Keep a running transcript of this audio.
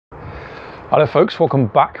Hello folks, welcome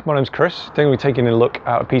back. My name's Chris. Today we're taking a look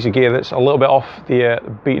at a piece of gear that's a little bit off the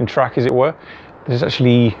beaten track, as it were. This is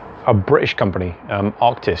actually a British company,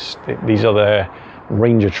 Arktis. These are their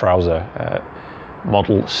Ranger trouser,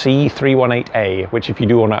 model C318A, which if you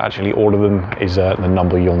do want to actually order them is the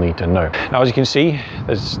number you'll need to know. Now, as you can see,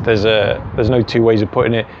 there's no two ways of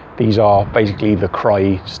putting it. These are basically the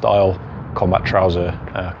Crye style combat trouser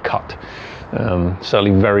cut.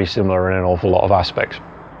 Certainly very similar in an awful lot of aspects.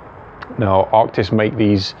 Now, Arktis make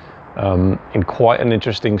these in quite an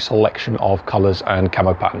interesting selection of colors and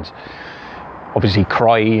camo patterns. Obviously,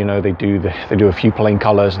 Crye, you know, they do a few plain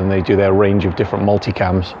colors and they do their range of different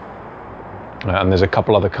multicams. And there's a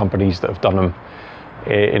couple other companies that have done them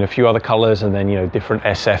in a few other colors, and then, you know, different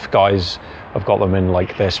SF guys have got them in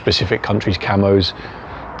like their specific country's camos.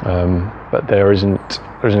 But there isn't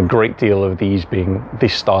a great deal of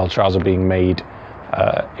this style trouser being made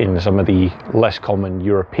in some of the less common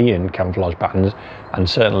European camouflage patterns, and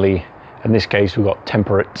certainly in this case we've got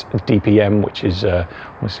temperate DPM, which is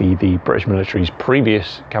obviously the British military's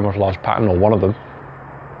previous camouflage pattern, or one of them.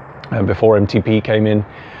 And before MTP came in,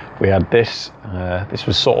 we had this. This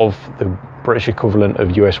was sort of the British equivalent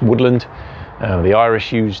of US woodland. The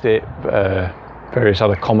Irish used it, various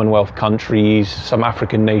other Commonwealth countries, some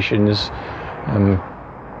African nations.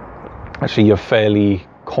 Actually a fairly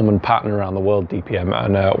common pattern around the world, DPM.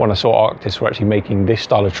 And when I saw Arktis were actually making this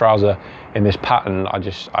style of trouser in this pattern, I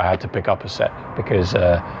had to pick up a set, because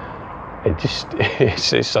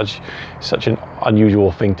it's such an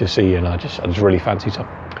unusual thing to see, and I just really fancied some.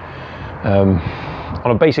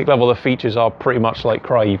 On a basic level, the features are pretty much like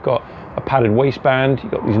Crye. You've got a padded waistband,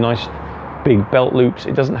 you've got these nice big belt loops.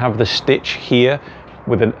 It doesn't have the stitch here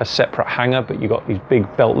with a separate hanger, but you've got these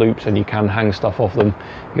big belt loops and you can hang stuff off them.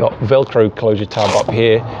 You've got Velcro closure tab up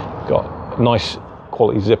here. You've got a nice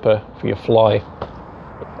quality zipper for your fly.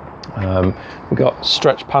 We've got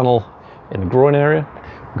stretch panel in the groin area.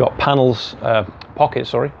 We've got panels,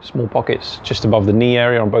 small pockets just above the knee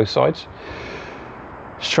area on both sides.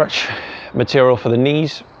 Stretch material for the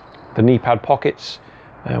knees, the knee pad pockets,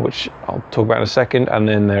 which I'll talk about in a second, and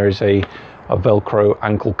then there is a Velcro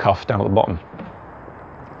ankle cuff down at the bottom.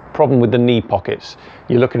 Problem with the knee pockets,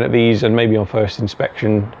 you're looking at these and maybe on first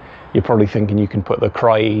inspection you're probably thinking you can put the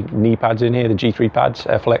Crye knee pads in here, the G3 pads,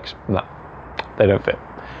 Airflex. No, they don't fit.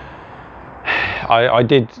 I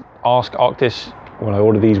did ask Arktis when I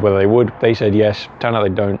ordered these whether they would. They said yes. Turned out they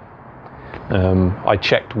don't. I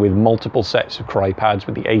checked with multiple sets of Crye pads,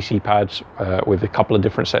 with the AC pads, with a couple of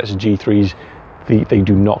different sets of G3s. They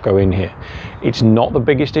do not go in here. It's not the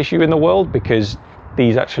biggest issue in the world, because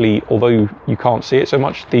these actually, although you can't see it so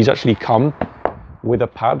much, these actually come with a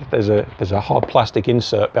pad. There's a hard plastic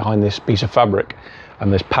insert behind this piece of fabric, and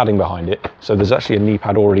there's padding behind it. So there's actually a knee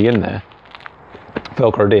pad already in there,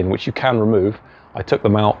 Velcroed in, which you can remove. I took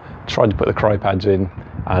them out, tried to put the Crye pads in,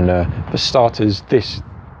 and for starters, this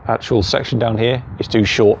actual section down here is too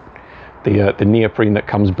short. The neoprene that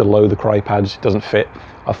comes below the Crye pads doesn't fit.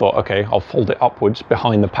 I thought, okay, I'll fold it upwards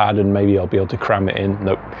behind the pad and maybe I'll be able to cram it in.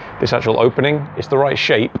 Nope. This actual opening, it's the right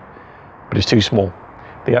shape, but it's too small.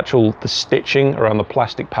 The stitching around the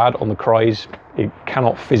plastic pad on the Cryes, it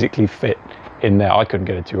cannot physically fit in there. I couldn't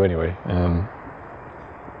get it to anyway.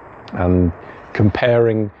 And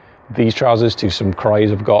comparing these trousers to some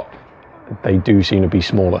Cryes I've got, they do seem to be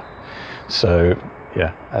smaller. So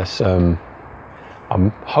yeah, that's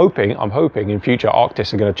I'm hoping in future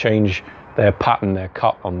Arktis are going to change their pattern, their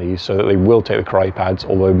cut on these, so that they will take the Crye pads,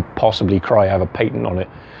 although possibly Crye have a patent on it,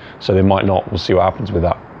 so they might not. We'll see what happens with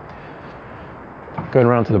that. Going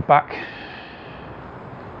around to the back.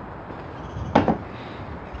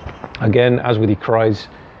 Again, as with your Cryes,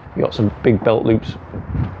 you got some big belt loops,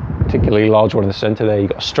 particularly large one in the center there. You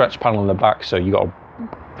got a stretch panel in the back, so you got a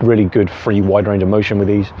really good free wide range of motion with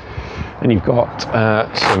these. And you've got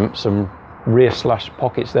some rear slash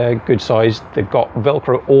pockets there, good size. They've got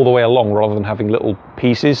Velcro all the way along, rather than having little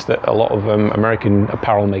pieces that a lot of American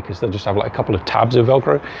apparel makers, they'll just have like a couple of tabs of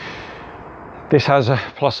Velcro. This has a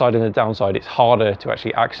plus side and a downside. It's harder to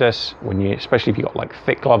actually access especially if you've got like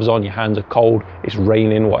thick gloves on, your hands are cold, it's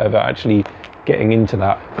raining, whatever. Actually getting into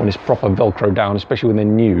that when it's proper Velcro down, especially when they're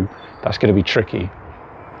new, that's going to be tricky.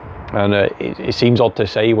 And it seems odd to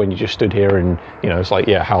say when you just stood here and, you know, it's like,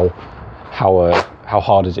 yeah, how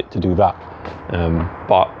hard is it to do that?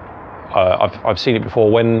 But I've seen it before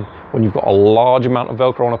when you've got a large amount of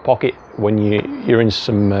Velcro on a pocket, when you're in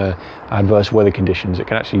some adverse weather conditions, it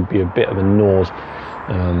can actually be a bit of a nose.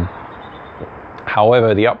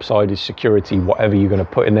 However, the upside is security. Whatever you're going to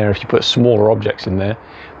put in there, if you put smaller objects in there,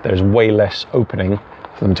 there's way less opening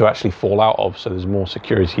for them to actually fall out of, so there's more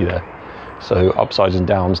security there. So upsides and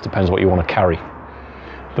downs depends what you want to carry.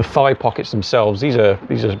 The thigh pockets themselves, these are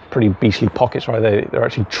pretty beastly pockets, right? They're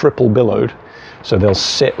actually triple billowed, so they'll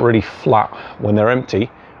sit really flat when they're empty,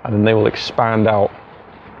 and then they will expand out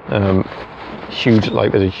huge.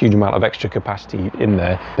 Like there's a huge amount of extra capacity in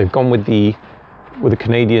there. They've gone with the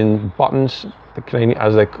Canadian buttons, the Canadian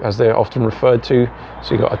as they're often referred to.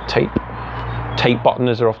 So you've got a tape button,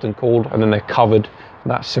 as they're often called, and then they're covered.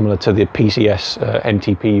 And that's similar to the PCS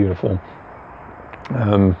NTP uniform.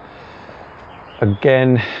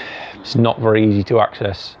 Again, it's not very easy to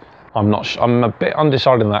access. I'm a bit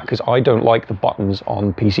undecided on that because I don't like the buttons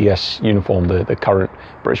on PCS uniform, the current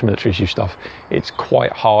British military issue stuff. It's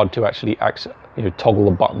quite hard to actually toggle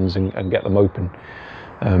the buttons and get them open.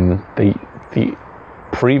 The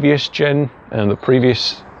previous gen and the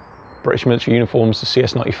previous British military uniforms, the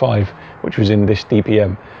CS95, which was in this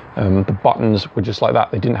DPM, the buttons were just like that.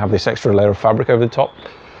 They didn't have this extra layer of fabric over the top,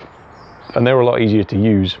 and they were a lot easier to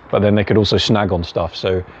use, but then they could also snag on stuff.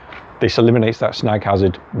 So this eliminates that snag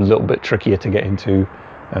hazard, a little bit trickier to get into.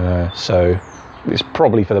 So it's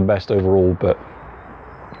probably for the best overall, but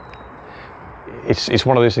it's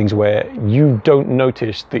one of those things where you don't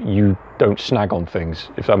notice that you don't snag on things,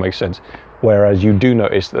 if that makes sense. Whereas you do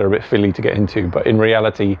notice that they're a bit fiddly to get into, but in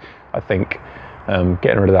reality, I think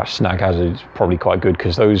getting rid of that snag hazard is probably quite good,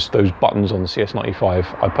 because those buttons on the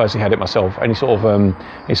CS95, I personally had it myself. Any sort of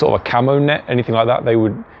a camo net, anything like that, they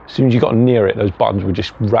would, as soon as you got near it, those buttons would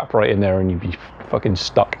just wrap right in there and you'd be fucking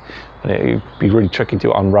stuck, and it'd be really tricky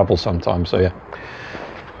to unravel sometimes. So yeah,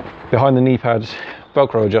 behind the knee pads,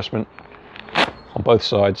 Velcro adjustment on both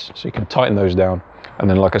sides, so you can tighten those down. And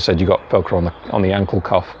then, like I said, you got Velcro on the ankle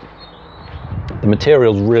cuff. The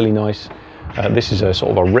material's really nice. This is a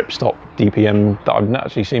sort of a ripstop DPM that I've not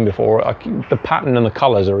actually seen before. The pattern and the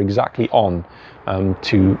colours are exactly on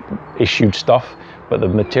to issued stuff, but the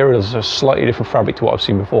materials are slightly different fabric to what I've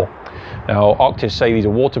seen before. Now, Arktis say these are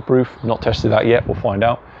waterproof. Not tested that yet. We'll find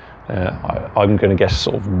out. I'm going to guess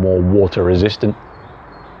sort of more water resistant.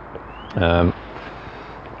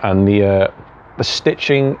 And the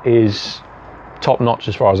stitching is top notch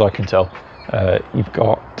as far as I can tell. You've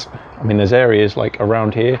got, I mean, there's areas like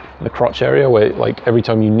around here, the crotch area, where like every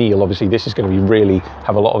time you kneel, obviously this is going to be really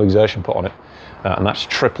have a lot of exertion put on it, and that's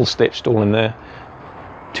triple stitched all in there.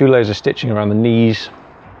 2 layers of stitching around the knees.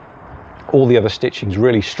 All the other stitching's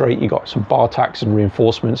really straight. You got some bar tacks and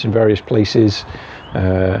reinforcements in various places.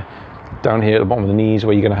 Down here at the bottom of the knees,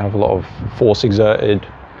 where you're going to have a lot of force exerted.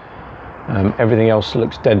 Everything else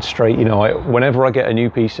looks dead straight. You know, whenever I get a new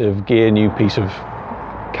piece of gear, new piece of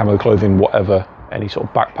camo clothing, whatever, any sort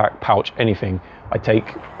of backpack, pouch, anything, I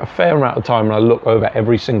take a fair amount of time and I look over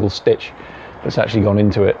every single stitch that's actually gone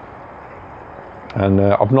into it. And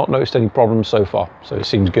I've not noticed any problems so far, so it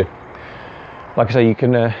seems good. Like I say, you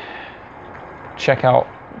can check out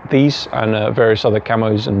these and various other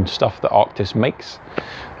camos and stuff that Arktis makes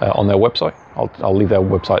on their website. I'll leave their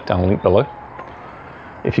website down linked below.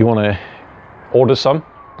 If you want to order some,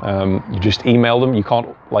 you just email them. You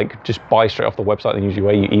can't like just buy straight off the website the usual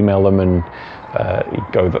way. You email them and you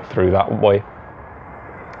go through that way.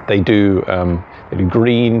 They do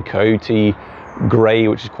green, coyote, grey,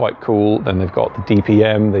 which is quite cool. Then they've got the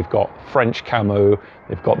DPM, they've got French camo,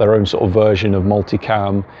 they've got their own sort of version of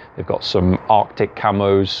multicam, they've got some Arctic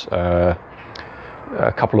camos,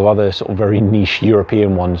 a couple of other sort of very niche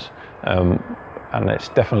European ones, and it's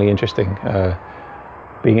definitely interesting.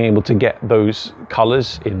 Being able to get those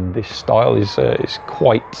colours in this style is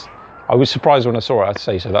quite. I was surprised when I saw it, I'd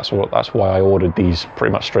say, so that's why I ordered these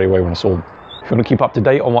pretty much straight away when I saw them. If you want to keep up to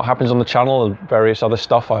date on what happens on the channel and various other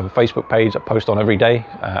stuff, I have a Facebook page I post on every day,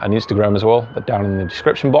 and Instagram as well. They're down in the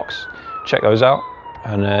description box. Check those out.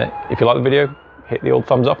 And if you like the video, hit the old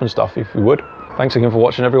thumbs up and stuff if you would. Thanks again for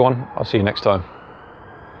watching, everyone. I'll see you next time.